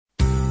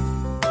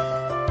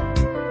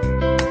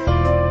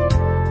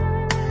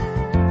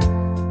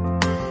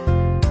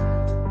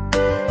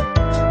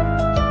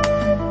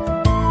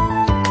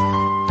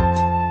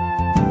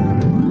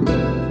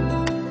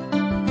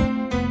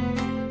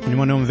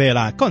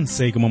omvera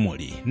konse komwe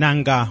muli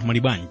nanga muli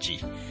bwanji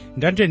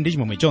ngati ndi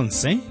chimwemwe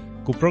chonse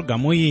ku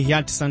programu iyi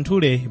ya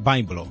tisanthule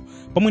baibulo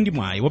pomwe ndi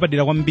mwayi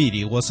wopadira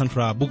kwambiri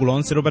wosanthula buku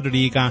lonse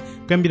lopatulika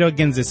kuyambira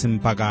Genesis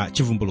mpaka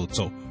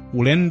chivumbulutso,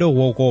 ulendo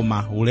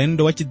wokoma,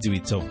 ulendo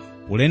wachidziwitso,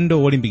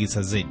 ulendo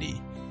wolimbikitsa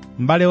zedi.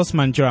 M'bale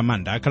Osman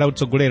Chiramanda akhala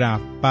kutsogolera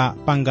pa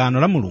pangano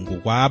la Mulungu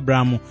kwa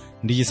Abrahamu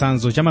ndi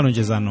chitsanzo cha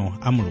malonjezano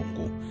a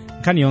Mulungu.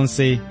 Nkhani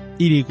yonse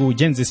ili ku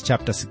Genesis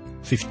chapter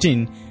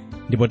 15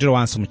 ndipo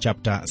tilowanso mu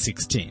chapter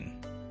 16.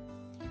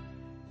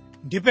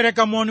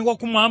 Ndipereka moni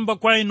wakumwamba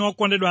kwa inu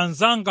okondedwa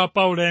anzanga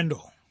pa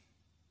ulendo.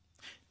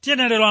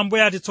 Tiyenera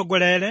Ambuye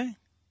atitsogolere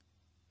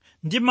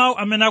ndi mawu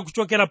amene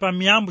akuchokera pa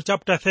Miyambo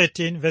chapter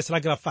 13 verse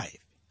lake la 5.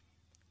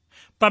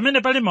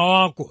 Pamene pali mawu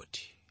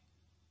akuti,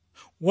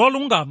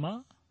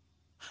 wolungama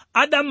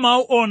ada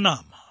mawu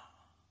onama,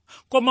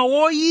 koma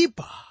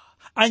woyipa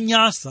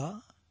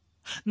anyasa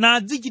na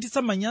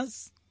adzichititsa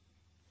manyazi.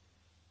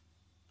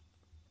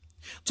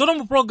 Tsono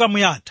mu programu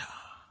yatha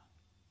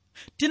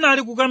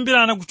tinali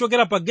kukambirana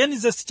kuchokera pa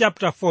Genesis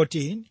chapter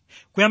 14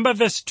 kuyamba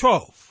verse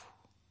 12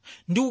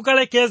 ndi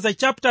kukalekeza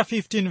chapter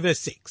 15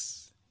 verse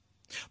 6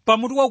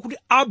 pamutu wakuti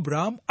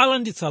Abrahamu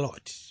alanditsa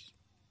Loti.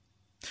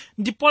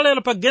 Ndipo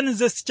lero pa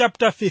Genesis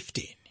chapter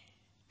 15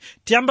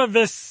 tiyamba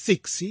verse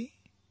 6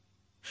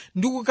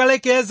 ndi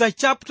kukalekeza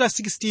chapter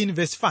 16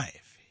 verse 5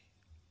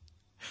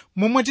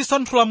 momwe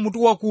tisanthula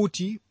mutu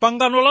wakuti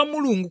pangano la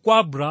Mulungu kwa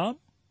Abrahamu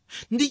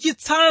ndi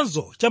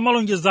chitsanzo cha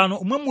malonjezano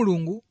omwe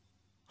Mulungu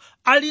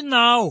ali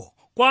nawo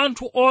kwa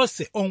anthu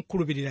onse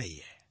okhulupirira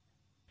iye.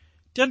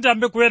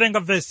 Tiyambe kuwerenga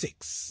verse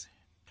 6.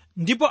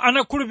 Ndipo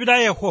anakhulupirira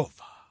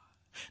Yehova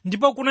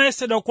ndipo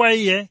kunayesedwa kwa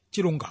iye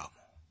chilungamo.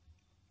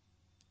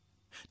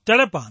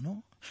 Tere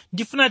pano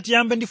ndifuna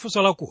tiyambe ndi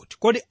funso lakuti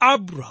kodi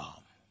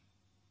Abrahamu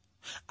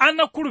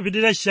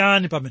anakhulupirira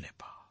chani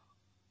pamenepa?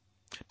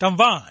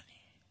 Tamvani.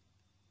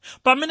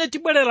 Pamene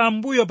tibwerera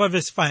mbuyo pa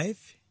verse 5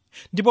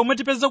 ndipo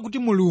mwetipeza kuti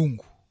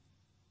Mulungu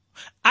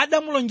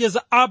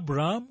adamulonjeza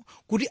Abrahamu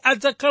kuti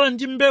adzakhala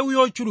ndi mbewu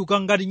yochuluka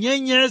ngati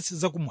nyenyezi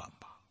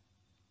zakumwamba.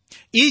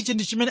 Ichi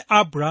ndi chimene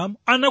Abrahamu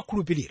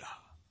anakhulupirira.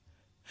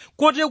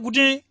 Kotero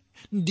kuti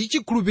ndi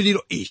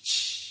chikhulupiriro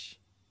ichi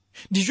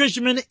ndicho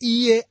chimene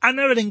iye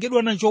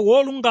anawerengedwa nacho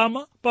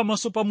wolungama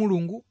pamaso pa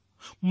Mulungu,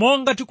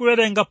 monga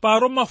tikuwerenga pa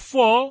Roma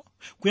 4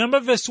 kuyamba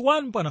verse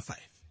 1 mpaka 5.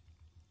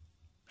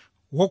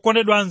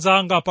 Wokondedwa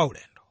anzanga pa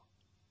ulendo,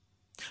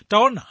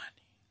 taonani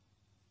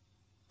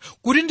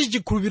kuti ndi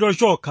chikhulupiriro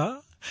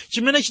chokha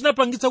chimene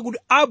chinapangitsa kuti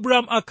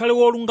Abrahamu akhale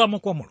wolungama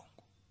kwa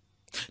Mulungu.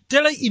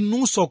 Tere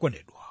inunso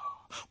okondedwa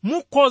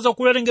mukhoza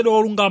kuwerengedwa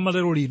wolungama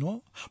lero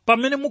lino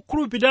pamene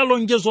mukhulupirira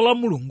lonjezo la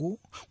Mulungu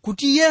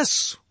kuti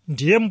Yesu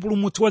ndiye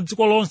mpulumutsi wa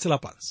dziko lonse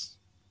lapansi.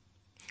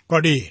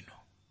 Kodi inu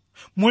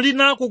muli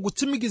nako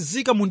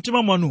kutsimikizika mu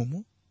mtima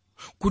mwanumu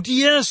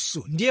kuti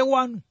Yesu ndiye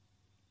wanu?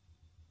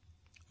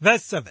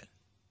 Verse 7.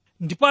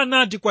 Ndipo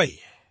anati kwa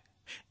iye,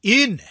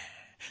 ine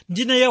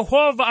ndine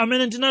Yehova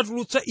amene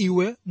ndinatulutsa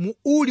iwe mu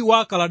uli wa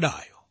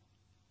Akaldayo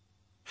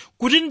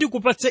kuti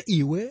ndikupatse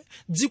iwe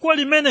dziko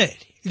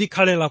limeneli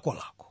likhale lako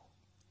lako.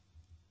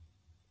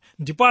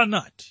 Ndipo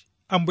anati,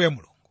 Ambuye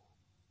Mulungu,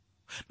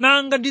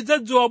 nanga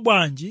ndidzadziwa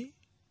bwanji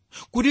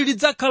kuti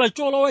lidzakhala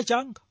cholowa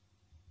changa?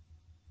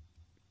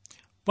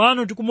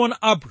 Pano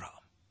tikumona Abrahamu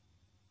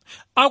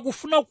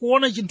akufuna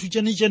kuona chinthu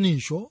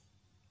chenichenicho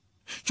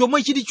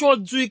chomwe chili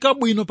chodziwika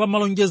bwino pa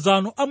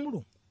malonjezano a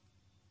Mulungu.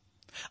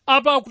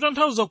 Apa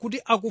akutanthauza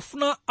kuti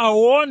akufuna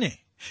aone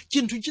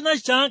chinthu china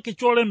chake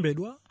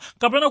cholembedwa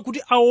kapena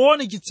kuti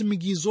aone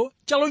chitsimikizo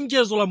cha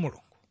lonjezo la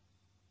Mulungu.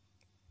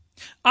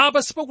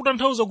 Apa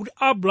sipakutanthauza kuti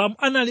Abrahamu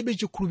analibe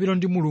chikhulupiriro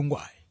ndi Mulungu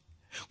ayi,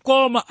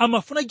 koma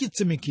amafuna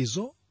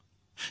chitsimikizo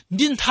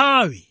ndi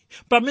nthawi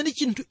pamene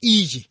chinthu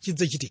ichi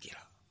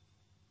chidzachitikira.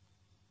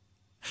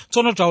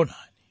 Tsono taonani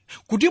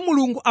kuti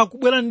Mulungu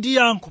akubwera ndi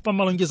yankho pa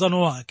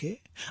malonjezano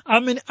ake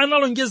amene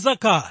analonjeza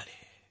kale,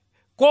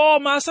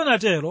 koma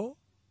asanatero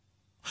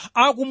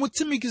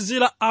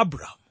akumutsimikizira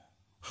Abrahamu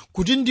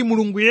kuti ndi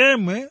Mulungu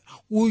yemwe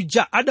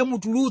uja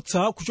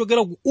adamutulutsa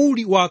kuchokera ku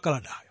uli wa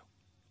Akaldayo.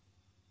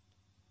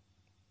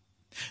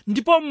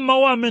 Ndipo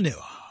mmawu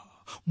amenewa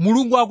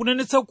Mulungu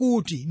akunenetsa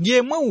kuti ndi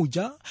yemwe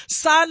uja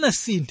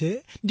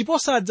sanasinthe ndipo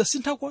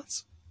sadzasintha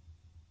konse.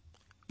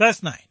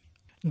 Verse 9.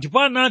 Ndipo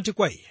anati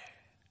kwa iye,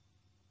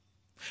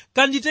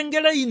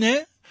 kanditengere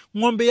ine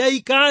ng'ombe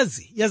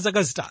yayikazi ya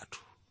zaka zitatu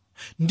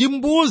ndi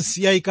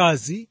mbuzi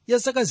yayikazi ya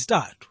zaka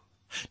zitatu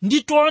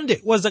ndi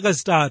tonde wa zaka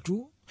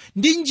zitatu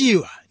ndi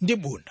njiwa ndi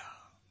bunda.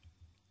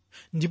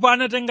 Ndipo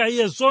anatenga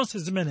iye zonse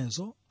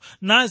zimenezo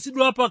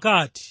nazidula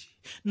pakati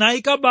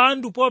nayika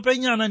bandu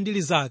popenyana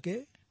ndili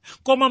zake,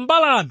 koma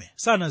mbalame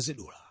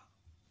sanazidula.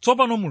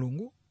 Tsopano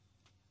Mulungu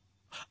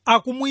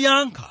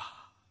akumuyankha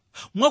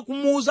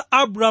mwakumuwuza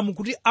Abrahamu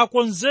kuti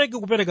akonzeke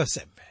kupereka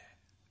sembe.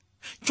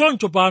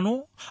 Choncho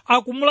pano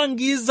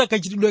akumulangiza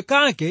kachitidwe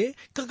kake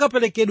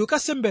kakaperekedwe ka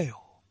sembeyo.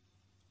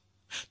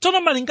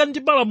 Tsono malinga ndi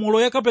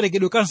malamulo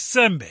yakaperekedwe ka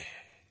nsembe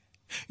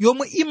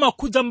yomwe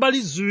imakhudza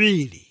mbali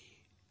ziwiri,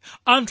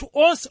 anthu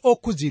onse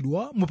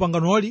okhudzidwa mu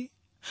panganoli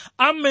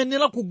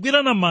amayenera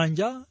kugwirana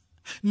manja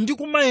ndi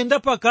kumayenda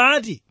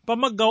pakati pa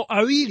magawo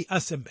awiri a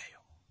nsembeyo.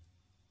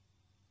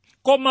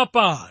 Koma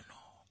pano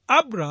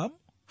Abrahamu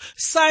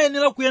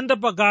sayenera kuyenda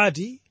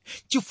pakati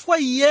chifukwa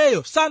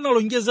iyeyo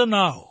sanalonjeze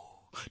nawo,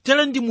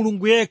 tere ndi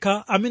Mulungu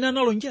yekha amene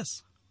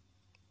analonjeza.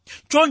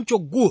 Choncho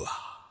guwa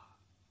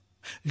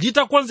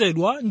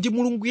litakonzedwa ndi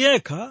Mulungu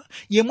yekha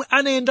yemwe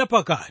anayenda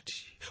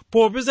pakati,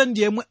 popeza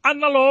ndi yemwe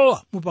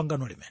analowa mu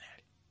pangano limeneli.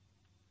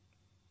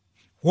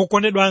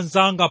 Wokondedwa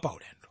anzanga pa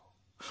ulendo,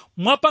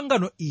 mwa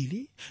pangano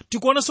ili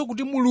tikuonanso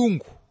kuti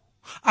Mulungu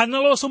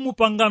analowanso mu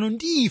pangano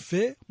ndi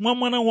ife mwa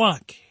mwana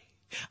wake,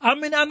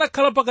 amene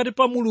anakhala pakati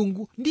pa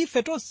Mulungu ndi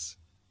ife tonse.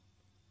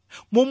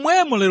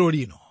 Momwemo lero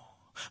lino,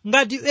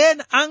 ngati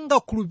ena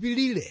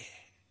angakhulupirire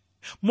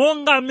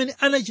monga amene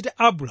anachita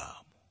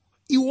Abrahamu,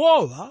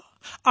 iwowa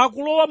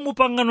akulowa mu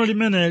pangano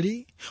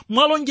limeneli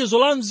mwa lonjezo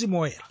la Mzimu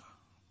Woyera.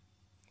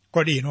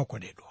 Kodi inu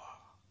okondedwa,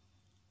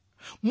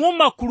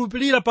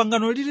 mumakhulupirira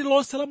pangano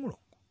lililonse la Mulungu?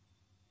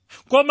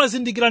 Koma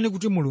zindikirani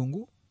kuti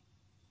Mulungu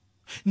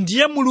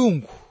ndiye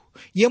Mulungu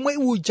yemwe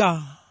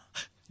uja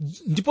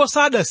ndipo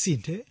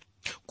sadasinthe.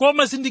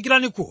 Koma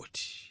zindikirani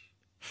kuti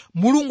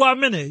Mulungu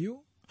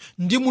ameneyu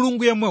ndi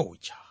Mulungu yemwe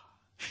uja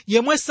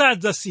yemwe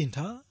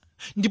sadzasintha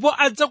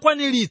ndipo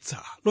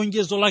adzakwaniritsa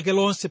lonjezo lake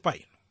lonse pa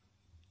inu.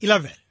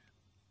 11.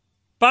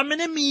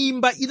 Pamene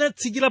mimba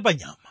inatsikira pa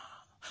nyama,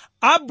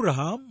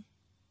 Abrahamu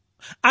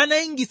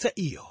anayingitsa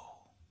iyo.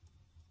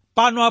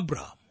 Pano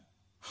Abrahamu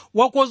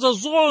wakonza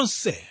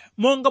zonse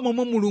monga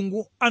momwe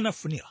Mulungu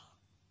anafunira.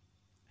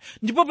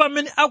 Ndipo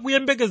pamene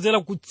akuyembekezera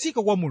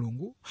kutsika kwa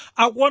Mulungu,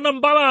 akuona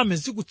mbalame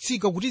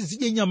zikutsika kuti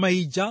zidye nyama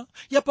ija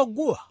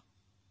yapaguwa.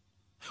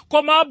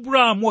 Koma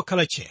Abrahamu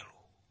wakhala chero,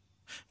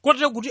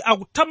 kotero kuti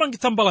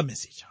akuthamangitsa mbalame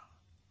zija.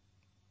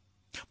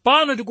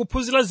 Pano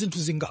tikuphunzira zinthu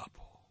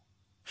zingapo.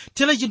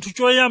 Tere chinthu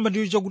choyamba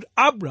ndicho chakuti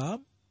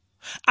Abrahamu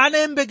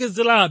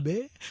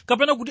anayembekezerabe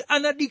kapena kuti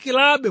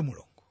anadikirabe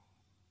Mulungu.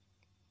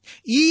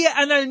 Iye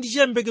anali ndi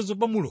chiyembekezo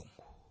pa Mulungu.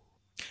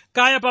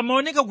 Kaya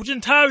pamaoneka kuti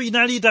nthawi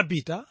inali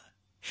itapita,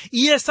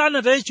 iye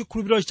sanataye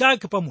chikhulupiriro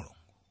chake pa Mulungu.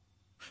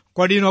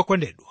 Kodi inu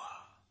okondedwa,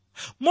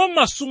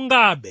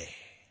 mumasungabe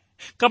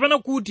kapena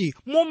kuti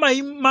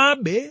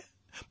mumayimabe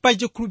pa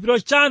chikhulupiriro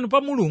chanu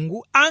pa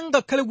Mulungu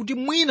angakhale kuti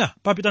mwina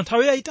papita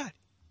nthawi yayitali?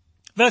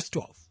 Verse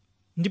 12.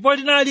 Ndipo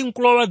linali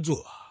nkulowa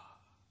dzuwa,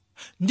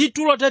 ndi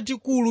tulo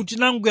tatikulu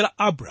tinagwera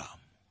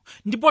Abrahamu,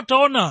 ndipo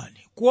taonani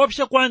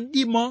kuopsa kwa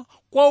mdima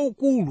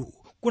kwaukulu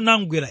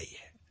kunamgwera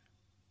iye.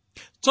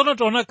 Tsono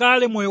taona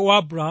kale moyo wa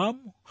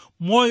Abrahamu,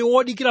 moyo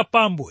wodikira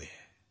pa Ambuye,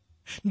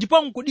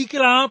 ndipo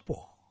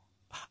mkudikirapo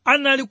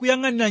anali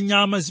kuyang'anira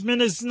nyama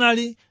zimene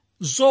zinali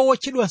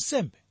zowotchedwa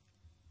nsembe.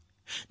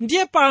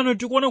 Ndiye pano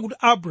tikuona kuti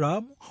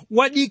Abrahamu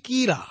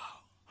wadikira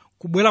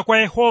kubwera kwa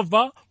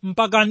Yehova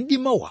mpaka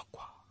mdima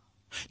wagwa,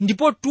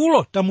 ndipo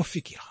tulo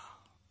tamufikira.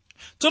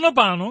 Tsono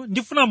pano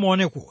ndifuna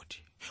muone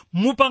kuti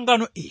mu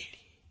pangano ili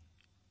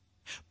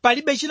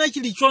palibe china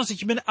chilichonse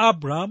chimene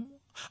Abrahamu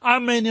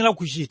amayenera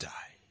kuchita,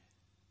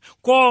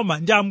 koma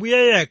ndi Ambuye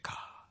yekha.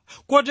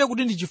 Kotero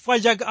kuti ndi chifukwa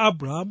chake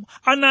Abrahamu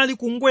anali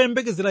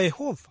kungoyembekezera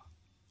Yehova.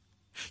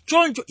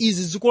 Choncho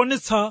izi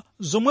zikuonetsa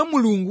zomwe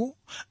Mulungu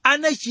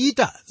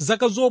anachita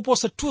zaka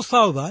zoposa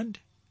 2000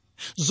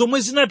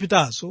 zomwe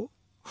zinapitazo,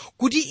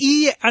 kuti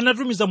iye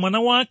anatumiza mwana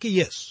wake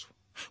Yesu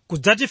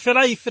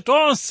kudzatifera ife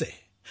tonse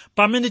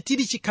pamene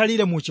tili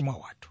chikhalire mu uchimo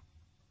wathu.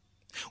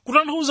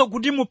 Kutanthauza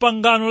kuti mu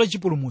pangano la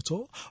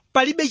chipulumutso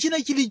palibe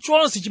china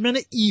chilichonse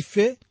chimene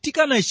ife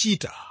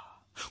tikanachita,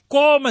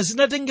 koma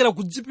zinatengera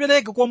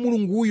kudzipereka kwa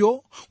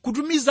Mulunguyo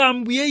kutumiza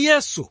Ambuye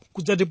Yesu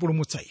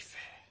kudzatipulumutsa ife.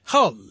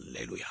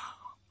 Haleluya!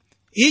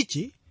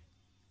 Ichi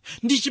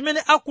ndi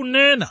chimene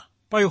akunena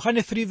pa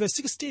Yohane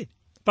 3:16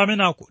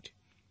 pamene akuti,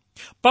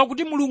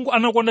 pakuti Mulungu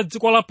anakonda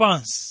dziko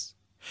lapansi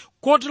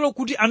kotero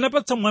kuti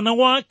anapatsa mwana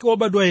wake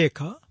wobadwa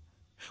yekha,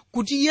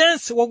 kuti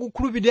yense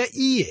wakukhulupirira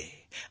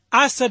iye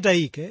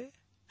asatayike,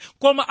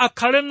 koma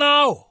akhale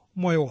nawo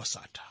moyo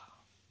wosatha.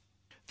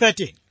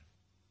 13.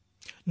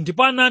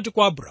 Ndipo anati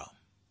kwa Abrahamu,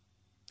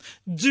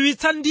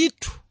 dziwitsa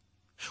ndithu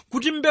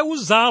kuti mbewu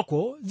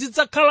zako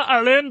zidzakhala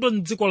alendo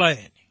m'dziko la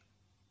eni,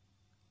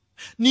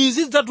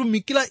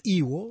 nizidzatumikira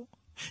iwo,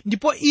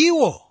 ndipo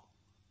iwo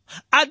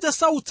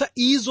adzasautsa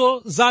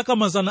izo zaka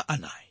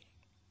 400.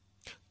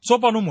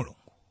 Tsopano Mulungu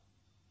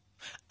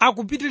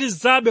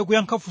akupitirizabe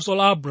kuyankha funso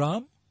la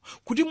Abrahamu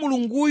kuti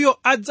Mulunguyo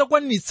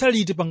adzakwaniritsa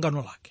liti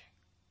pangano lake.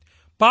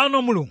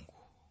 Pano Mulungu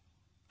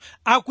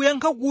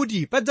akuyankha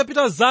kuti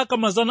padzapita zaka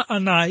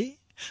 400,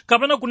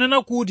 kapena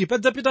kunena kuti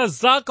padzapita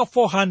zaka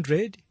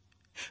 400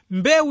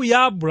 mbewu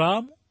ya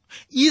Abrahamu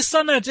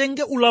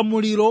isanatenge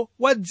ulamuliro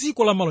wa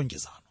dziko la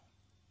malonjezano.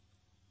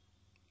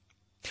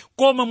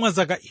 Koma mwa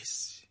zaka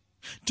izi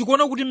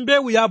tikuona kuti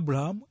mbewu ya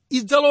Abrahamu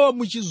idzalowa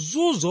mu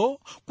chizunzo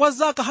kwa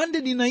zaka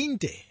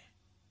 190.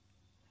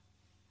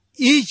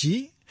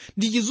 Ichi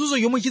ndi chizunzo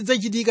yomwe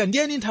chidzachitika ndi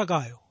eni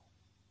nthakayo.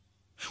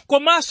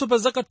 Komanso pa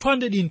zaka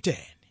 210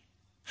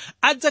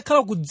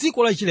 adzakhala ku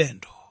dziko la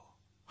chilendo,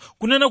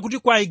 kunena kuti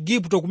kwa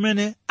Igupto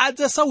kumene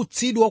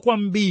adzasautsidwa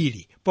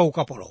kwambiri pa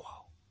ukapolo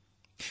wawo.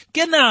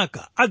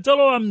 Kenaka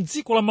adzalowa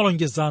mdziko la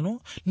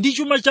malonjezano ndi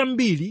chuma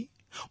chambiri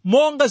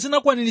monga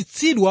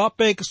zinakwaniritsidwa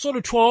pa Exodo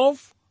 12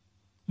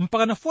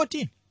 mpaka na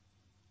 14.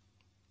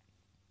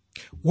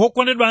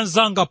 Wokondedwa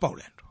anzanga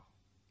paulendo,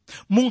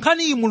 mu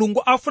nkhani iyi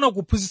Mulungu afuna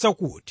kuphunzitsa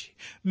kuti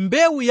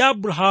mbewu ya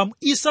Abrahamu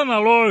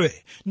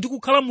isanalowe ndi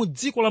kukhala mu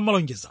dziko la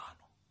malonjezano,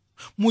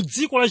 mu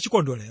dziko la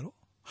chikondwerero,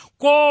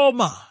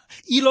 koma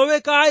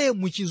ilowe kaye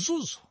mu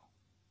chizunzo.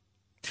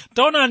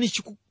 Taonani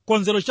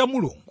chikonzero cha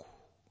Mulungu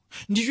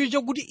ndicho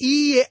chakuti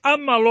iye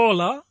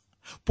amalola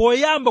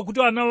poyamba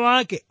kuti ana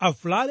wake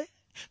avulale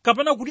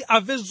kapena kuti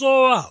ave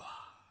zowawa,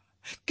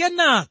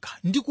 kenaka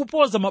ndi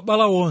kupoza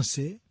mabala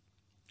onse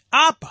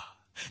apa,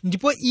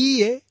 ndipo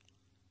iye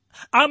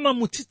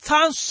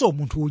amamutsitsanso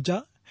munthu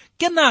uja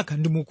kenaka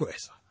ndi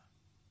mukweza.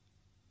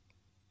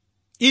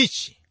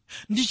 Ichi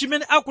ndi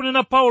chimene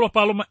akunena Paulo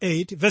pa Roma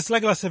 8 verse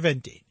lake la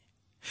 17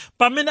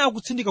 pamene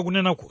akutsindika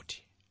kunena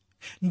kuti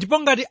ndipo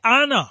ngati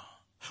ana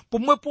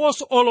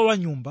pomweponso olowa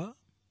nyumba,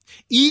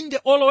 inde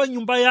olowa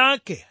nyumba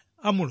yake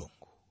a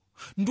Mulungu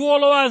ndi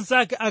olowa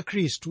anzake a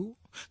Khristu,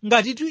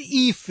 ngatitu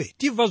ife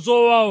timva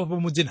zowawa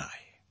pamodzi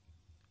naye,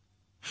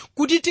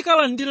 kuti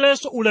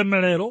tikalandirenso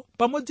ulemerero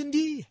pamodzi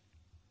ndi iye.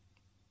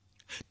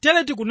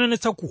 Tere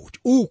tikunenetsa kuti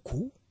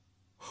uku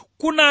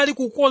kunali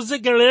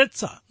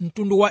kukonzekeretsa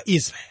mtundu wa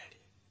Israeli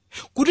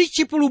kuti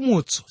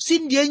chipulumutso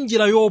sindiye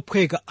njira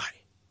yophweka ayi,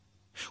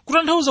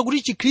 kutanthauza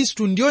kuti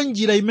Chikhristu ndiyo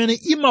njira imene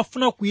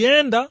imafuna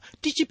kuyenda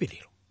ndi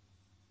chipiriro.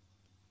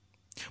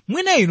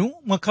 Mwina inu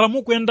mwakhala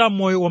mukuyenda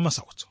moyo wa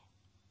masautso,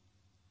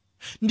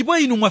 ndipo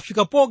inu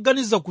mwafika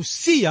poganiza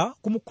kusiya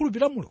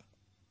kumukhulupirira Mulungu.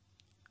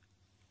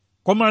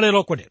 Koma lero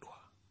okondedwa,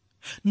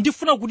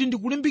 ndifuna kuti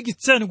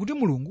ndikulimbikitseni kuti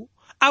Mulungu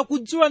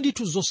akudziwa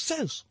ndithu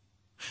zonsezo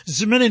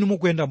zimene inu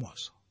mukuyenda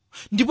mozo,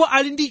 ndipo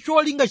ali ndi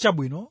cholinga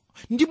chabwino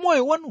ndi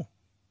moyo wanu.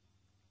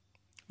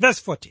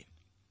 Verse 14.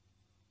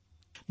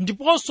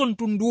 Ndiponso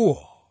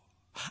mtunduwo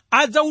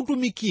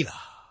adzautumikira,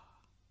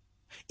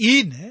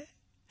 ine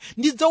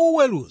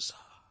ndidzauweruza,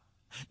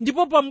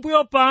 ndipo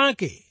pambuyo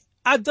pake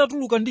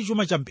adzatuluka ndi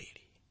chuma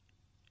chambiri.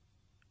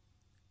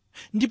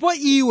 Ndipo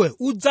iwe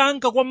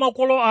udzanka kwa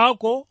makolo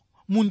ako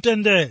mu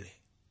mtendere,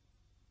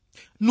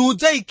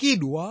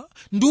 nudzayikidwa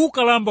ndi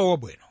ukalamba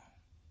wabwino.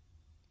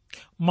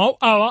 Mawu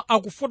awa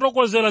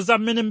akufotokozera za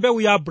mmene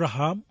mbewu ya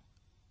Abrahamu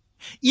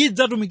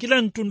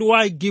idzatumikira mtundu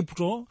wa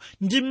Igupto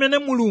ndi mmene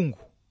Mulungu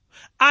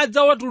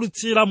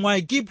adzawatulutsira mwa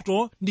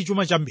Igupto ndi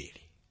chuma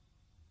chambiri.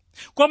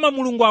 Koma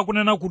Mulungu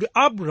akunena kuti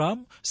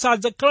Abrahamu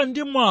sadzakhala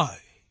ndi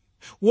mwayi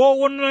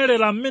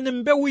wowonerera mmene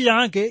mbewu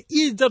yake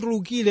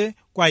idzatulukire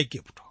kwa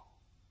Igupto.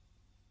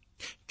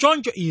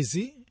 Choncho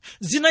izi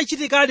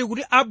zinachitikadi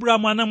kuti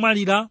Abrahamu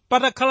anamwalira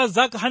patakhala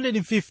zaka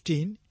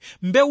 115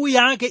 mbewu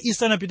yake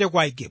isanapite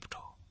kwa Igupto.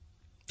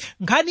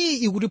 Nkhani iyi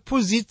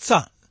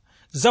ikutiphunzitsa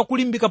za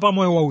kulimbika pa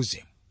moyo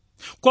wauzimu,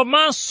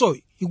 komanso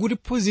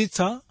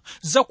ikutiphunzitsa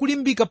za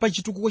kulimbika pa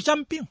chitukuko cha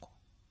mpingo.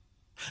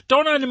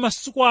 Taonani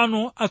masiku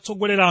ano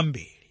atsogoleri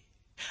ambiri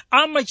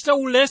amachita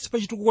ulesi pa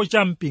chitukuko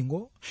cha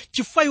mpingo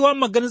chifukwa iwo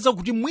amaganiza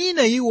kuti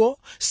mwina iwo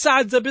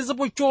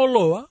sadzapezapo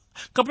cholowa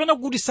kapena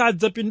kuti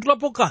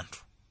sadzapindulapo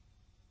kanthu.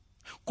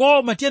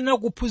 Koma tiyenera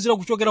kuphunzira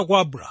kuchokera kwa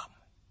Abrahamu,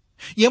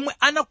 yemwe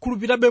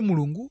anakhulupirirabe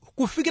Mulungu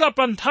kufikira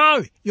pa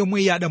nthawi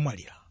yomwe iye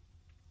adamwalira.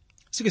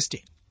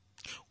 16.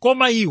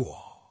 Koma iwo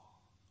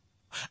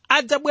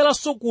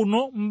adzabweranso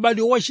kuno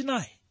m'badwo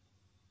wachinayi,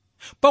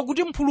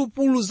 pakuti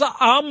mphulupulu za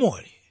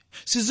Aamori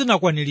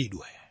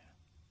sizinakwaniridwe.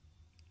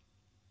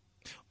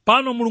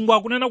 Pano Mulungu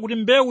akunena kuti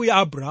mbewu ya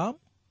Abrahamu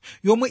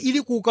yomwe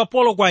ili ku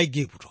ukapolo kwa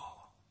Igupto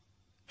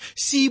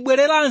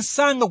sibwerera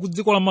msanga ku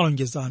dziko la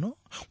malonjezano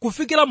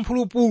kufikira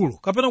mphulupulu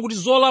kapena kuti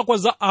zolakwa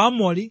za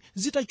Aamori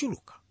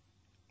zitachuluka.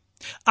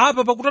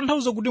 Apa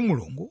pakutanthauza kuti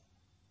Mulungu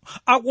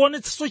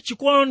akuonetsanso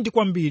chikondi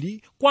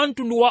kwambiri kwa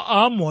mtundu wa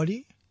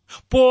Aamori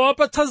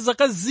powapatsa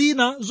zaka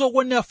zina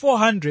zokwanira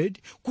 400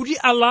 kuti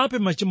alape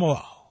machimo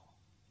awo.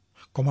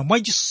 Koma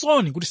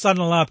mwachisoni kuti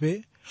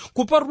sanalape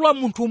kupatula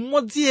munthu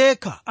mmodzi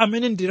yekha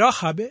amene ndi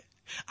Rahabe,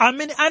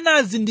 amene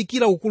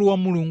anazindikira ukulu wa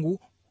Mulungu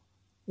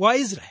wa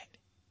Israeli.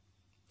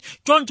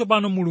 Choncho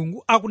pano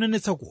Mulungu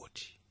akunenetsa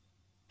kuti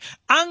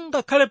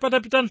angakhale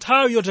patapita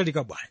nthawi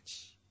yotalika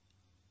bwanji,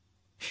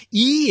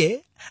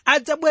 iye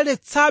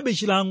adzabweretsabe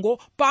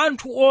chilango pa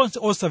anthu onse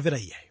osamvera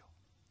iyeyo.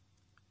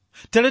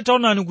 Tere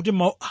taonani kuti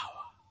mawu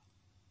awa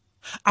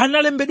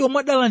analembedwa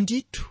mwadala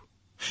ndithu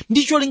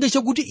ndi cholinga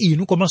chakuti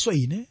inu komanso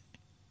ine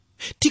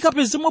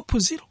tikapezemo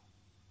phunziro.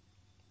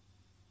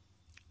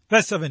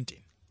 Verse 17.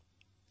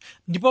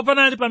 Ndipo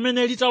panali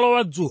pamene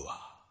litalowa dzuwa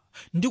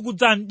ndi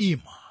kudza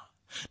mdima,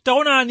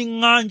 taonani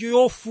ng'anjo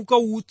yofuka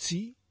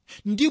utsi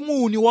ndi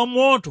muni wa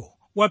moto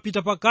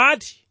wapita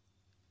pakati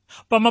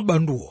pa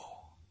mabanduwo.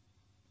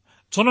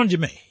 Tsono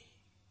ndimeyi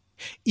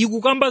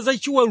ikukamba za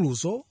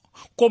chiweruzo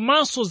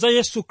komanso za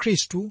Yesu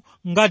Khristu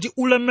ngati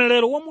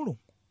ulemerero wa Mulungu.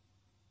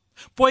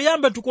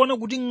 Poyamba tikuona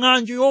kuti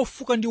ng'anjo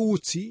yofuka ndi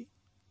utsi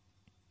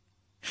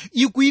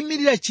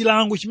ikuyimirira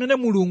chilango chimene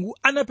Mulungu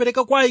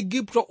anapereka kwa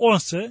Igupto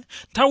onse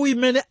nthawi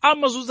imene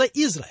amazunza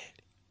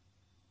Israeli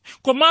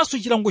komanso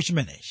chilango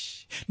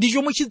chimenechi ndi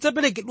chomwe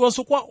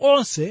chidzaperekedwanso kwa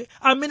onse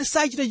amene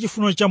sachita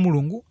chifuniro cha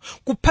Mulungu,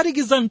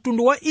 kuphatikiza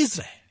mtundu wa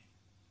Israeli.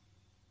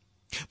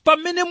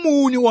 Pamene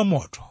muuni wa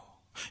moto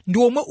ndi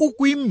omwe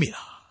ukuyimira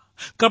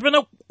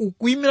kapena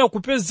ukuyimira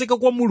kupezeka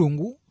kwa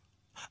Mulungu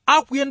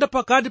akuyenda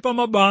pakati pa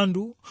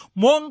mabandu,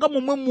 monga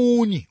momwe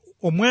muuni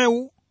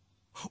omwewu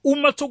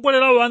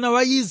umatsogolera wana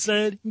wa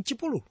Israeli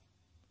m'chipululu.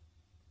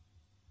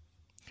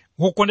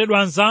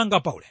 Wokondedwa anzanga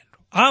pa ulendo,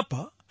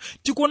 apa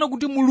tikuona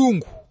kuti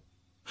Mulungu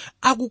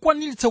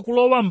akukwaniritsa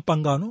kulowa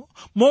mpangano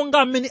monga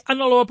amene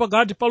analowa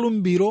pakati pa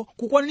lumbiro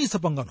kukwaniritsa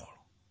panganolo.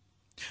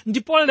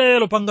 Ndipo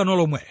lero pangano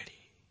lomweli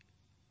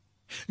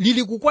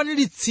lili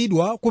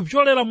kukwaniritsidwa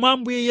kupyolera mwa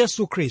Ambuye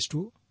Yesu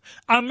Khristu,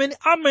 amene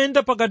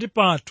amayenda pakati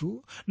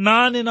pathu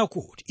nanena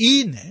kuti,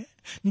 ine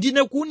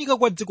ndine kuwunika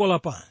kwa dziko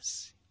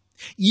lapansi.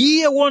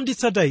 Iye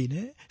wonditsata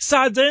ine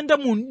sadzayenda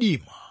mu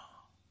mdima,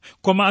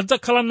 koma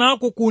adzakhala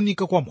nako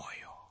kuwunika kwa moyo.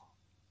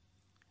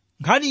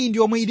 Nkhani iyi ndi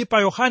yomwe ili pa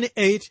Yohane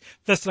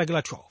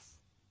 8:12.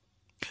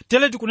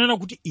 Tere tikunena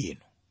kuti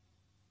inu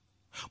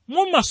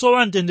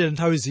mumasowa mtendere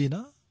nthawi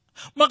zina,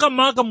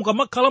 makamaka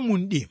mukamakhala mu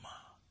mdima,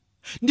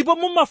 ndipo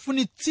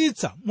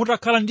mumafunitsitsa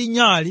mutakhala ndi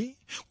nyali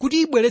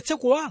kuti ibweretse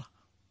kuwala.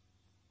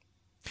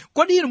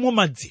 Kodi inu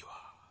mumadziwa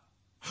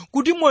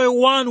kuti moyo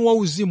wanu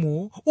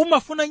wauzimu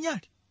umafuna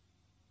nyali?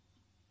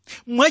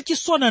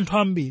 Mwachisoni anthu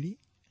ambiri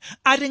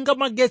atenga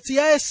magetsi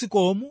ya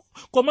esikomu,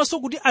 komanso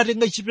kuti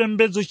atenga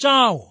chipembedzo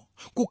chawo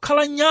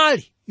kukhala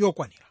nyali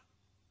yokwanira.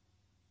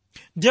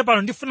 Ndiye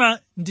pano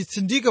ndifuna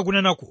nditsindike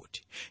kunena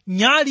kuti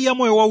nyali ya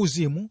moyo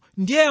wauzimu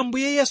ndiye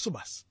Ambuye Yesu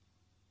basi,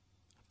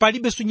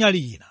 palibenso nyali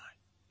ina.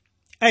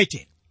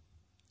 18.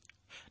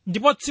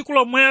 Ndipo tsiku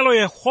lomwelo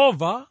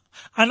Yehova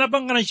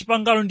anapangana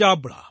chipangano ndi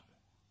Abrahamu,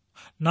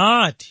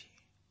 nati,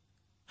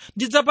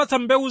 ndidzapatsa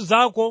mbewu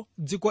zako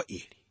dziko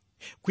ili,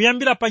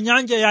 kuyambira pa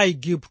nyanja ya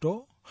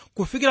Igupto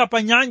kufikira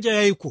pa nyanja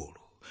yayikulu,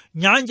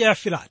 nyanja ya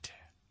Filate.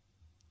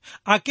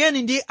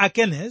 Akeni ndi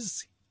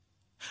Akenezi,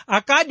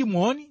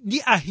 Akadimoni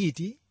ndi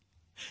Ahiti,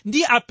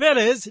 ndi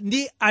Aperezi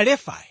ndi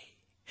Alefai,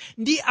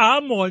 ndi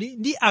Aamori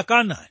ndi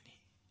Akanani,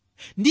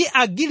 ndi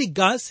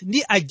Agirigasi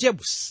ndi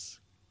Ajebusi.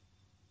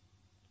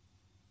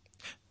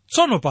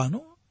 Tsono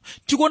pano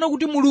tikuona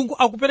kuti Mulungu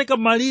akupereka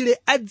malire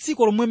a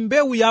dziko lomwe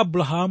mbewu ya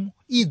Abrahamu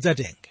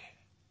idzatenge,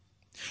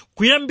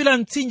 kuyambira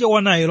mtsinje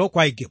wa Nailo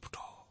kwa Igupto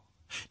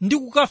ndi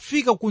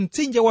kukafika ku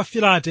mtsinje wa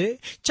Filate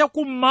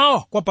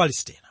chakummawa kwa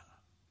Palestina.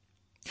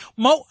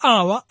 Mawu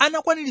awa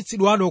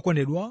anakwaniritsidwa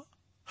okondedwa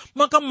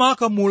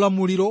makamaka mu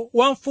ulamuliro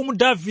wa mfumu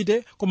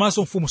Davide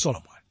komanso mfumu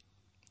Solomoni.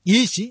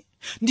 Ichi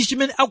ndi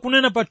chimene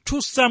akunena pa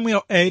 2 Samuel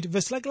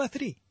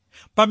 8:3,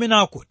 pamene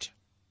akuti,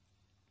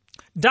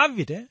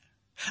 Davide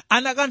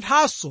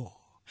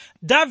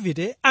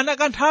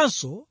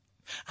anakanthanso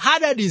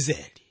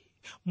Hadadizeri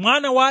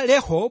mwana wa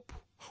Rehobu,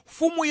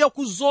 mfumu ya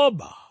ku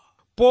Zoba,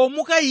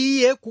 pomuka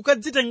iye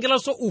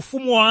kukadzitengeranso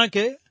ufumu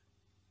wake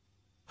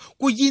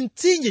ku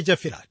chintsinje cha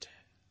Filate.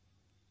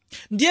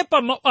 Ndiye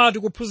pamawu ati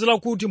kuphunzira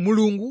kuti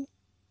Mulungu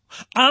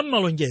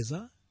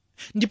amalonjeza,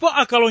 ndipo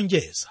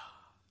akalonjeza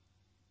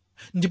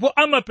ndipo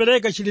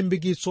amapereka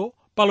chilimbikitso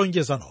pa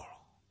lonjezanolo.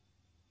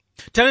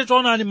 Tere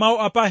taonani mawu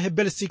apa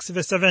Hebrew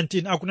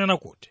 6:17 akunena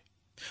kuti,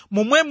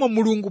 momwemo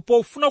Mulungu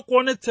pofuna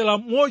kuonetsera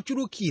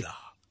mochulukira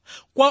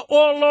kwa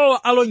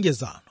olowa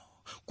alonjezano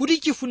kuti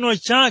chifuniro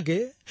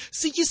chake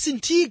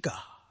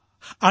sichisinthika,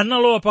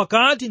 analowa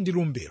pakati ndi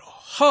lumbiro.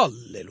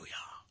 Haleluya.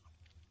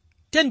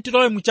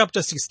 Tilowe mu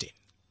chapter 16.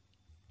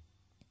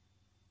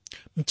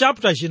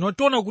 Mchapter chino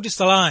tiona kuti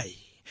Sarai,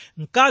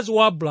 mkazi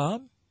wa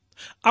Abrahamu,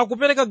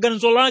 akupereka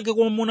ganizo lake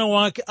kwa mwamuna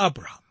wake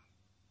Abrahamu.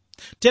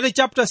 Tere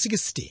chapter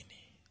 16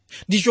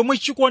 ndi chomwe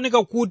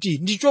chikuoneka kuti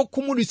ndi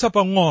chokhumudwitsa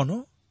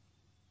pang'ono,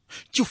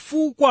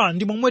 chifukwa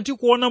ndi momwe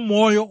tikuona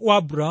moyo wa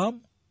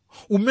Abrahamu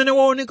umene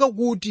waoneka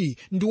kuti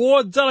ndi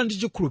wodzala ndi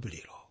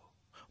chikhulupiriro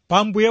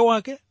pa mbuye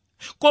wake,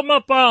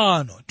 koma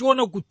pano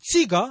tiona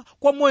kutsika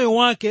kwa moyo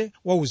wake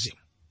wauzimu.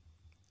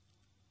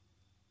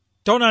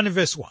 Taonani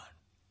verse 1.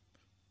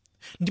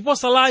 Ndipo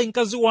Sarai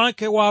mkazi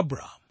wake wa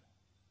Abrahamu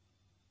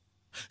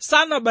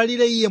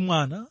sanabalire iye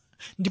mwana,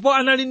 ndipo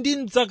anali ndi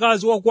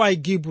mdzakazi wa ku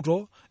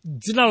Igupto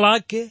dzina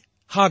lake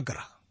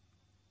Hagara.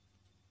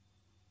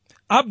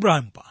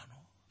 Abrahamu pano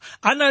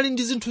anali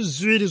ndi zinthu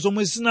ziwiri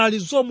zomwe zinali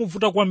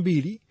zomuvuta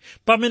kwambiri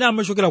pamene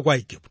amachokera ku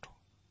Igupto.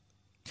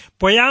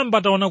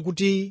 Poyamba taona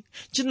kuti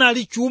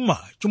chinali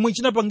chuma chomwe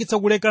chinapangitsa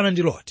kulekana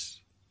ndi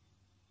Loti.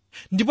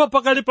 Ndipo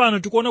pakali pano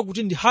tikuona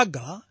kuti ndi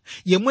Hagara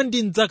yemwe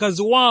ndi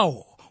mdzakazi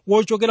wawo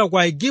wochokera ku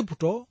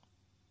Igupto,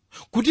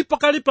 kuti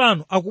pakali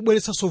pano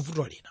akubweretsa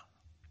vuto lina.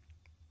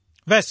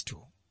 Verse 2.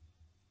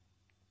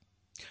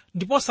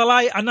 Ndipo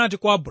Sarai anati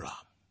kwa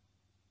Abrahamu,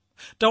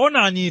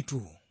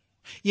 taonanitu,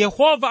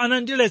 Yehova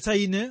anandiletsa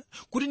ine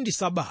kuti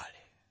ndisabale.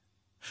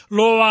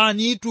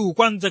 Lowanitu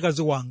kwa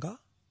mdzakazi wanga,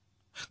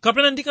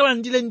 kapena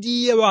ndikalandire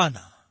ndi iye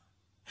wana.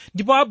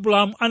 Ndipo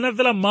Abrahamu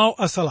anamvera mawu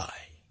a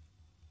Sarai.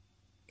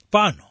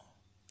 Pano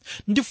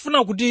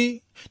ndifuna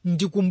kuti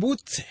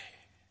ndikumbutse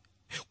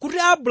kuti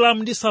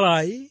Abrahamu ndi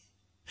Sarai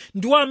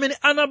ndiwo amene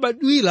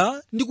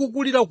anabadwira ndi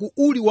kukulira ku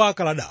Uri wa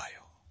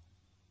Akaladayo.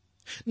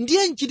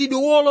 Ndiye mchitidwe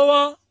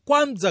wolowa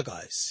kwa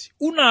mdzakazi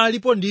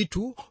unalipo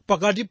ndithu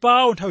pakati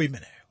pawo nthawi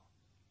imeneyo,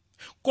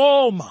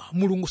 koma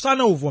Mulungu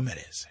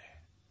sanauvomereze.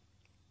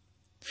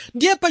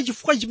 Ndiye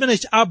pachifukwa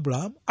chimenechi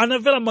Abrahamu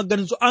anamvera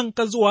maganizo a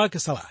mkazi wake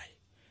Sarai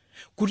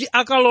kuti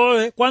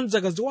akalowe kwa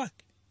mdzakazi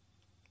wake.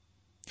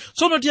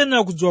 Tsono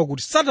tiyenera kudziwa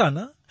kuti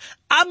Satana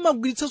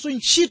amagwiritsanso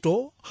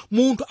ntchito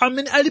munthu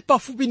amene ali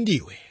pafupi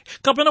ndiwe,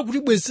 kapena kuti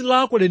bwenzi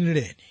lako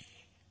lenileni,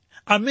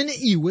 amene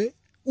iwe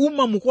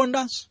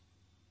umamukondanso.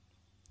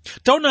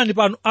 Taonani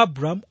pano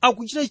Abrahamu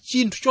akuchita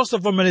chinthu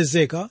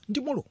chosavomerezeka ndi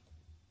Mulungu.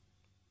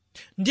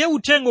 Ndiye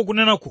uthenga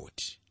kunena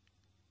kuti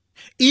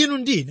inu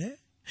ndine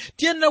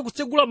tiyenera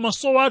kutsegula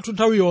maso athu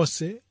nthawi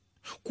yonse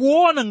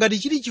kuona ngati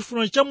chili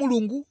chifuniro cha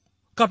Mulungu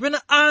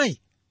kapena ayi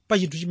pa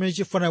chinthu chimene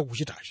chifanira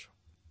kuchitacho.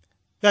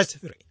 Verse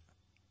 3.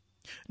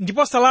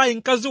 Ndipo Sarai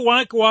mkazi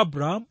wake wa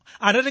Abrahamu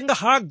anatenga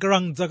Hagara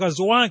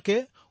mdzakazi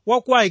wake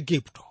wa ku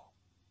Igupto.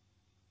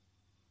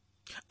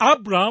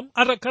 Abrahamu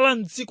atakhala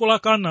m'dziko la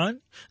Kanaani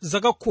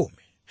zaka 10,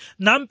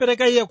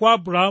 nampereka iye kwa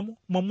Abrahamu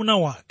mwamuna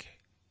wake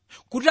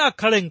kuti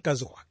akhale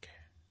mkazi wake.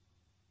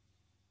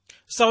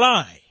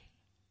 Sarai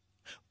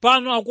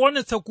pano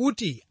akuonetsa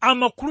kuti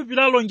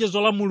amakhulupirira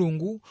lonjezo la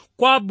Mulungu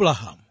kwa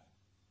Abrahamu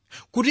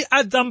kuti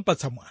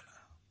adzampatsa mwana.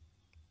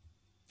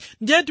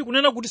 Ndiye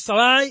tikunena kuti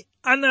Sarai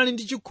anali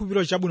ndi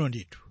chikhulupiriro chabwino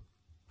ndithu,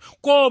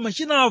 koma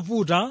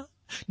chinavuta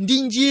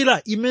ndi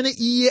njira imene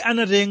iye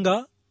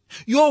anatenga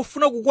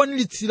yofuna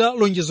kukwaniritsa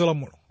lonjezo la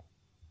Mulungu.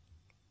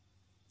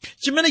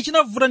 Chimene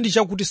chinavuta ndi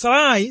chakuti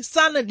Sarai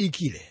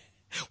sanadikire,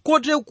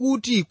 kotero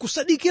kuti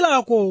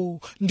kusadikirako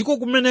ndiko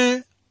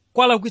kumene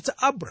kwalakwitsa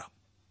Abrahamu.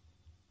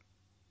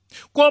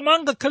 Koma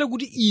ngakhale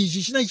kuti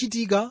ichi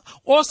chinachitika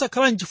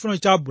osakhala mchifuniro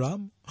cha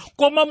Abrahamu,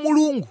 koma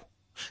Mulungu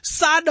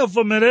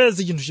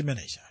sadavomereze chinthu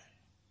chimenechi.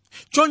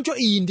 Choncho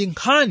iyi ndi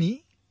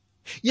nkhani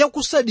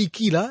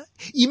yakusadikira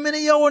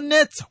imene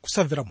yaonetsa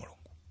kusamvera Mulungu.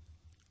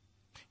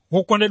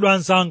 Wokondedwa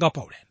anzanga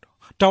pa ulendo,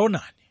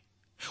 taonani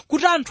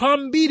kuti anthu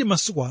ambiri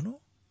masiku ano,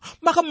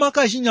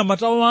 makamaka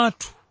achinyamata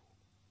wathu,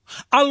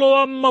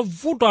 alowa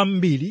m'mavuto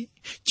ambiri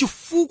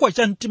chifukwa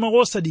cha mtima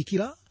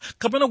wosadikira,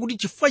 kapena kuti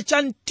chifukwa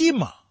cha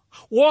mtima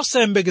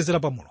wosayembekezera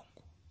pa Mulungu.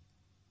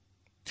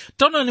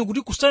 Taonani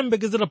kuti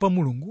kusayembekezera pa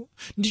Mulungu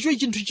ndicho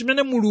chinthu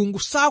chimene Mulungu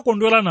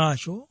sakondwera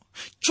nacho,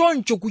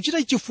 choncho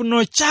kuchita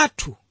chifuniro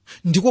chathu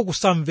ndiko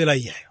kusamvera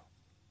iyeyo.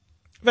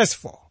 Verse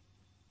 4.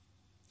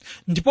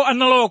 Ndipo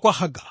analowa kwa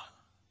Hagara,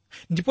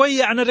 ndipo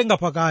iye anatenga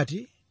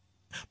pakati.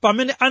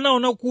 Pamene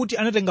anaona kuti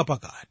anatenga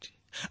pakati,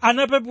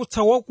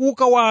 anapeputsa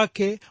wakuka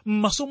wake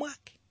m'maso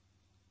mwake.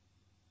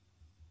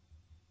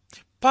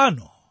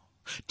 Pano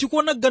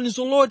tikuona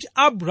ganizo loti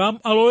Abrahamu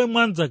alowe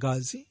mwa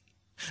mdzakazi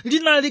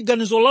linali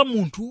ganizo la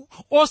munthu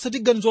osati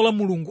ganizo la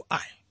Mulungu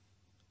ayi.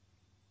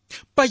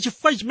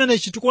 Pachifukwa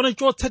chimenechi tikuona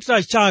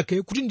chotsatira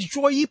chake kuti ndi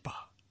choyipa.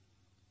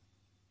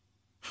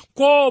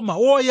 Koma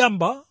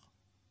woyamba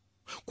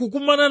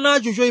kukumana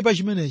nacho choyipa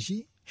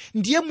chimenechi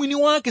ndiye mwini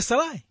wake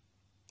Sarai,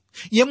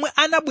 yemwe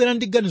anabwera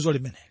ndi ganizo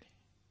limeneli.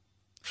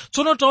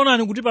 Tsono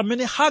taonani kuti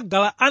pamene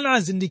Hagara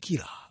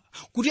anazindikira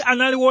kuti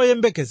anali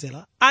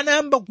woyembekezera,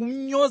 anayamba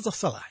kumnyoza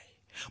Sarai,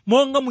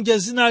 monga muja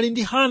zinali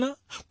ndi Hana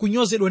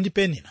kunyozedwa ndi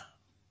Penina.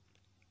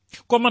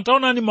 Koma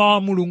taonani mawu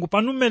a Mulungu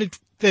pa Numeri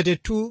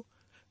 32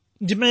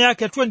 ndime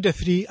yake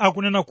 23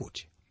 akunena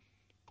kuti,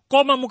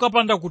 koma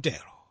mukapanda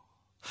kutero,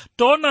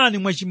 taonani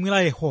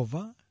mwachimwira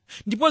Yehova,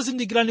 ndipo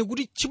zindikirani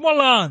kuti tchimo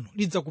lanu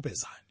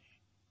lidzakupezani.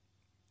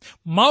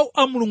 Mawu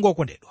a Mulungu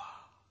okondedwa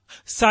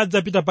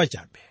sadzapita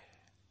pachabe.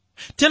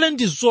 Tere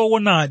ndi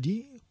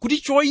zoonadi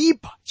kuti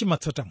choyipa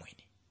chimatsata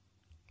mwini.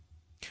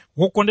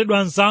 Wokondedwa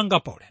anzanga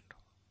pa ulendo,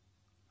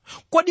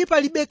 kodi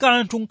palibe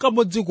kanthu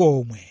n'kamodzi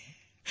komwe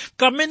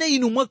kamene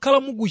inu mwakhala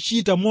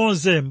mukuchita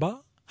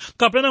mozemba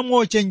kapena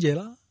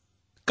mochenjera,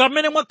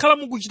 kamene mwakhala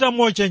mukuchita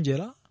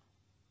mochenjera,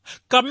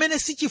 kamene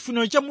si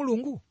chifuniro cha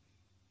Mulungu?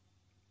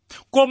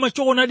 Koma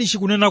choonadi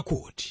chikunena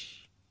kuti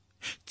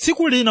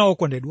tsiku lina,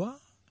 okondedwa,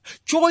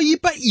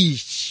 choyipa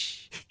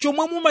ichi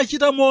chomwe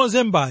mumachita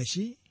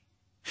mozembachi,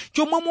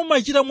 chomwe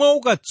mumachita mwa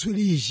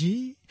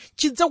ukatswirichi,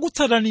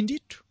 chidzakutsatani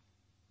ndithu.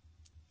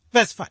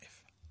 Verse 5.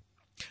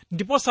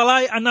 Ndipo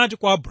Sarai anati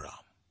kwa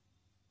Abrahamu,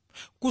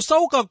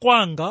 kusauka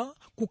kwanga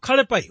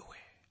kukhale pa iwe.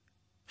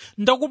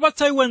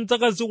 Ndakupatsa iwe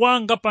mdzakazi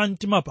wanga pa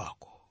mtima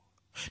pako.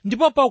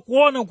 Ndipo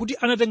pakuona kuti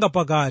anatenga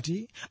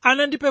pakati,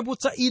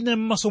 anandipeputsa ine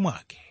m'maso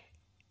mwake.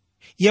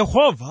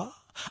 Yehova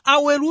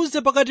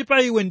aweruze pakati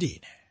pa iwe ndi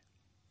ine.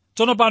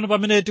 Tsono pano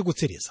pamene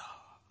tikutsiriza,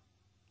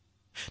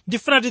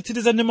 ndifuna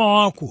titsirize ndi mawu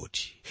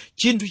akuti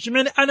chinthu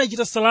chimene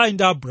anachita Sarai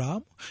ndi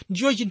Abrahamu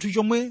ndicho chinthu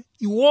chomwe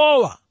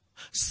iwowa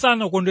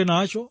sanakondwe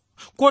nacho,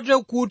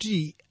 kotero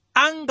kuti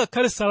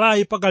angakhale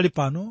Sarai pakali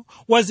pano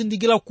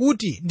wazindikira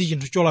kuti ndi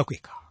chinthu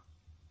cholakwika.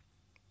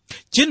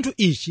 Chinthu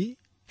ichi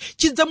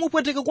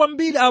chidzamupweteka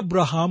kwambiri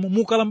Abrahamu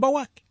mukalamba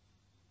wake.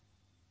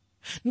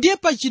 Ndiye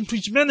pa chinthu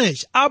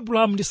chimenechi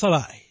Abrahamu ndi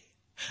Sarai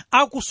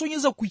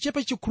akusonyeza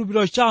kuchepa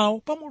chikhulupiriro chawo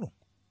pa Mulungu.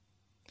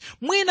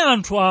 mwina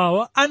anthu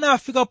awa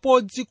anafika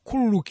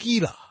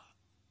podzikhululukira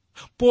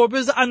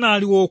popeza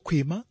anali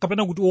wokhwima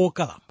kapena kuti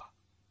wokalamba.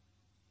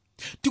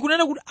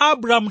 Tikunena kuti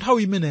Abrahamu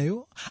nthawi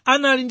imeneyo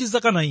anali ndi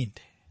zaka 90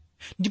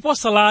 ndipo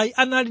Sarai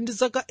anali ndi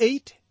zaka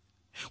 80,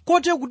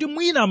 kotero kuti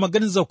mwina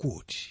amaganiza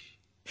kuti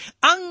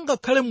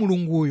angakhale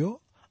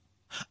Mulunguyo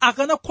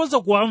akanakhoza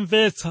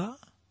kuwamvetsa,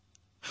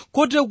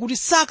 kotero kuti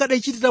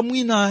sakadachitira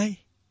mwinayi.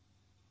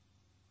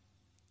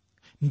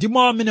 Ndi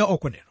mawu amene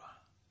okondedwa,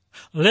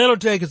 lero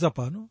tiyekeza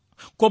pano,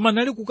 koma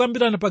nali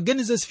kukambirana pa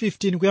Genesis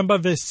 15 kuyamba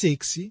verse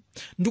 6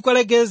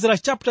 ndikulekezera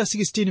chapter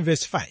 16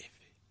 verse 5,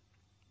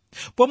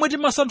 pomwe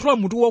timasanthula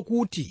mutu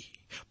wakuti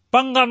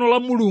pangano la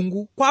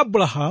Mulungu kwa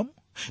Abrahamu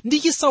ndi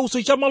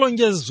chisautso cha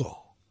malonjezo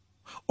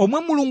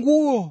omwe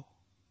Mulunguwo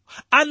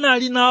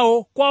anali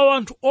nawo kwa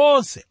anthu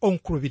onse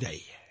okhulupirira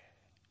iye.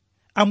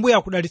 Ambuye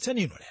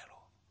akudalitseni inu lero.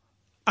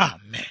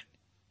 Amen.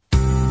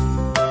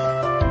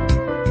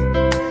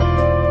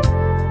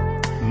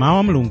 mawu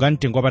a Mulungu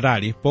amtengo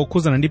wapatali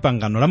pokhuzana ndi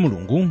pangano la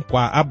Mulungu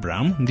kwa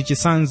Abrahamu ndi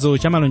chisanzo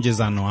cha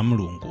malonjezano a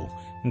Mulungu,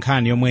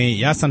 nkhani yomwe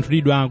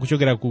yasanthulidwa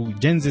kuchokera ku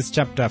Genesis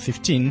chapter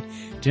 15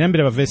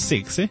 tinayambira pa verse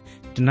 6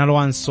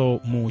 tinalowanso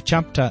mu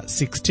chapter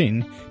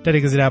 16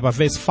 talekezera pa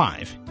verse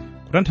 5,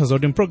 kutanthauza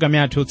kuti mpulogalamu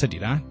yathu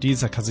yotsatira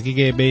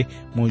tizakhazikikebe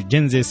mu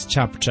Genesis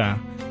chapter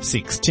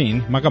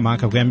 16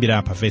 makamaka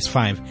kuyambira pa verse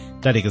 5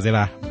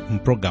 talekezera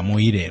mpulogalamu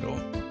ilero.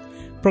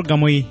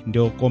 Pulogalamu iyi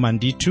ndiyokoma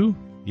ndithu,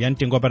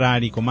 yamtengo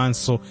wapatali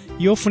komanso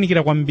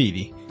yofunikira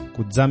kwambiri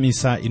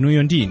kudzamisa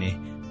inuyo ndine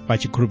pa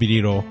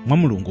chikhulupiriro mwa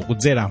Mulungu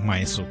kudzera mwa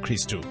Yesu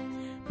Khristu.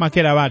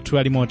 Makera athu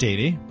ali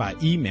motere: pa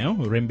email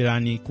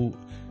lemberani ku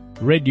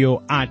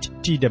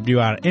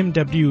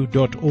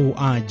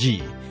radio@twrmw.org,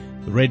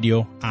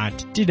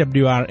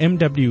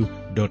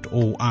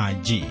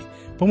 radio@twrmw.org,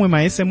 pomwe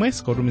ma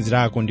SMS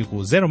kotumizirako ndi ku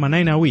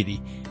 092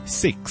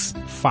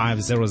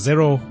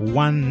 6500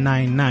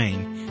 199,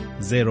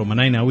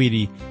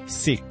 092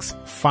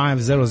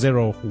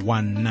 6500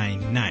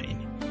 199.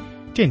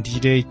 Tiye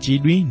tichite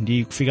chidwi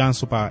ndi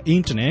kufikanso pa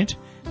internet.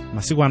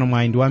 Masiku ano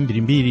mwayi ndi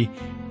wambirimbiri,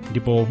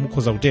 ndipo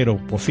mukhoza kutero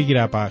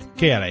pofikira pa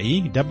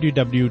KRI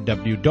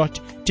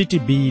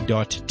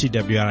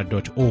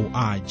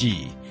www.ttb.twr.org,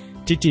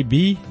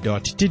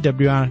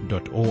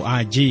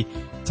 ttb.twr.org.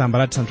 tsamba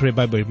la Tisanthule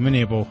Bible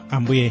pamenepo.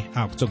 Ambuye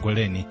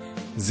akutsogoleni.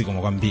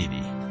 Zikomo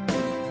kwambiri.